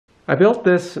I built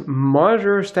this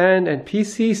monitor stand and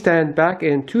PC stand back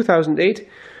in 2008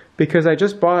 because I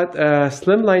just bought a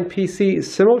slimline PC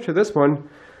similar to this one,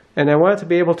 and I wanted to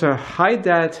be able to hide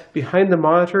that behind the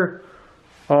monitor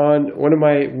on one of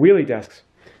my wheelie desks.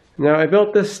 Now, I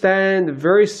built this stand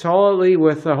very solidly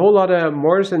with a whole lot of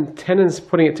mortise and tenons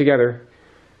putting it together.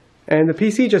 And the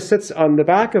PC just sits on the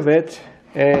back of it,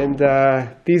 and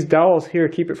these dowels here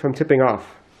keep it from tipping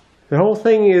off. The whole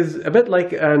thing is a bit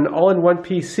like an all-in-one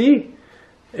PC,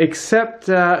 except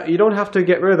you don't have to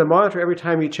get rid of the monitor every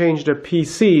time you change the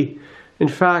PC. In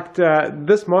fact,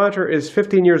 this monitor is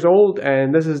 15 years old,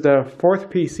 and this is the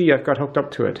 4th PC I've got hooked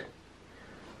up to it.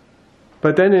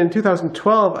 But then in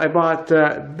 2012, I bought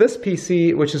this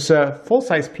PC, which is a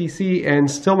full-size PC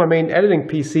and still my main editing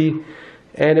PC,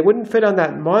 and it wouldn't fit on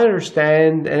that monitor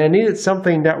stand, and I needed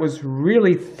something that was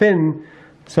really thin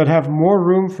so I'd have more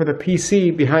room for the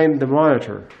PC behind the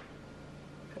monitor.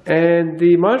 And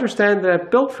the monitor stand that I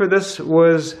built for this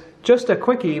was just a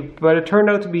quickie, but it turned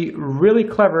out to be really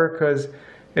clever because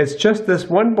it's just this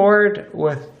one board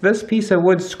with this piece of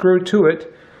wood screwed to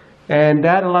it, and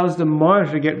that allows the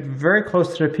monitor to get very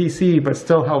close to the PC but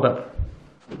still held up.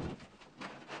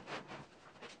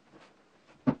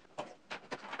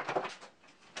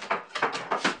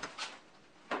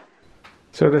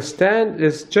 So the stand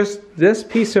is just this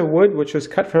piece of wood, which was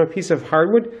cut from a piece of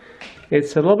hardwood.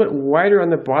 It's a little bit wider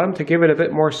on the bottom to give it a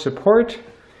bit more support,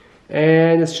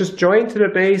 and it's just joined to the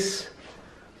base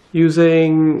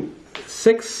using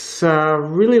 6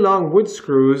 really long wood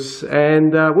screws.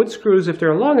 And wood screws, if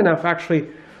they're long enough, actually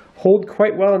hold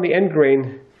quite well in the end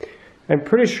grain. I'm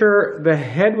pretty sure the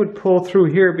head would pull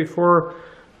through here before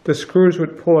the screws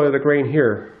would pull out of the grain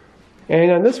here.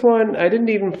 And on this one, I didn't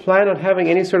even plan on having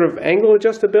any sort of angle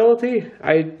adjustability.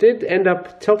 I did end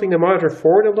up tilting the monitor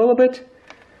forward a little bit,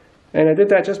 and I did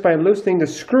that just by loosening the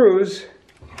screws.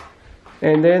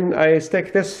 And then I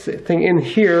stick this thing in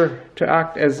here to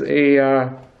act as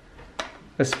a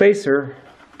spacer,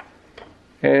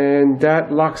 and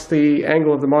that locks the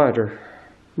angle of the monitor.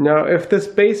 Now, if this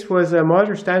base was a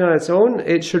monitor stand on its own,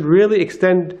 it should really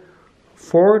extend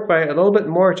forward by a little bit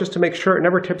more just to make sure it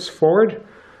never tips forward.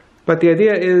 But the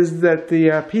idea is that the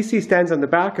PC stands on the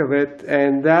back of it,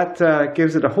 and that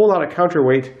gives it a whole lot of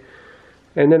counterweight.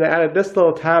 And then I added this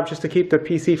little tab just to keep the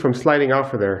PC from sliding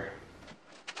off of there.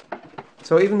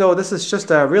 So even though this is just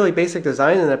a really basic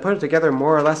design and I put it together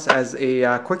more or less as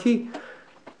a quickie,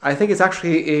 I think it's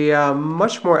actually a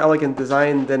much more elegant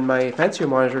design than my fancier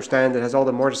monitor stand that has all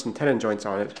the mortise and tenon joints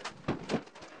on it.